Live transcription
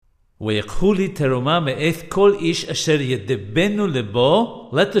ויקחו לי תרומה מאת כל איש אשר ידבנו לבו.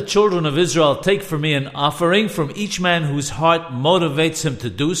 Let the children of Israel take for me an offering from each man whose heart motivates him to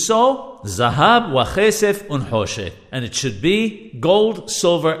do so. Zahab v'chesef unhoshet. And it should be gold,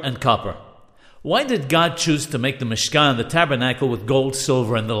 silver, and copper. Why did God choose to make the Mishkan, the tabernacle, with gold,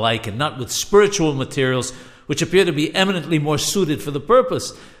 silver, and the like, and not with spiritual materials, which appear to be eminently more suited for the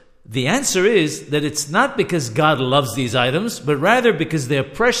purpose? The answer is that it's not because God loves these items, but rather because they are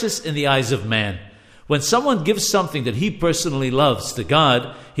precious in the eyes of man. When someone gives something that he personally loves to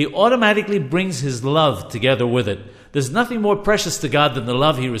God, he automatically brings his love together with it. There's nothing more precious to God than the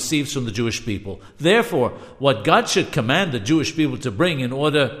love he receives from the Jewish people. Therefore, what God should command the Jewish people to bring in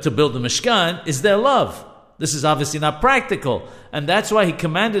order to build the Mishkan is their love. This is obviously not practical, and that's why he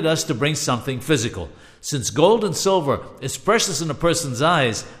commanded us to bring something physical. Since gold and silver is precious in a person's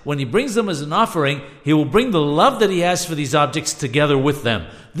eyes, when he brings them as an offering, he will bring the love that he has for these objects together with them.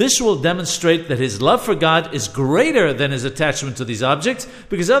 This will demonstrate that his love for God is greater than his attachment to these objects,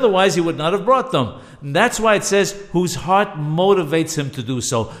 because otherwise he would not have brought them. And that's why it says, whose heart motivates him to do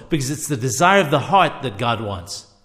so, because it's the desire of the heart that God wants.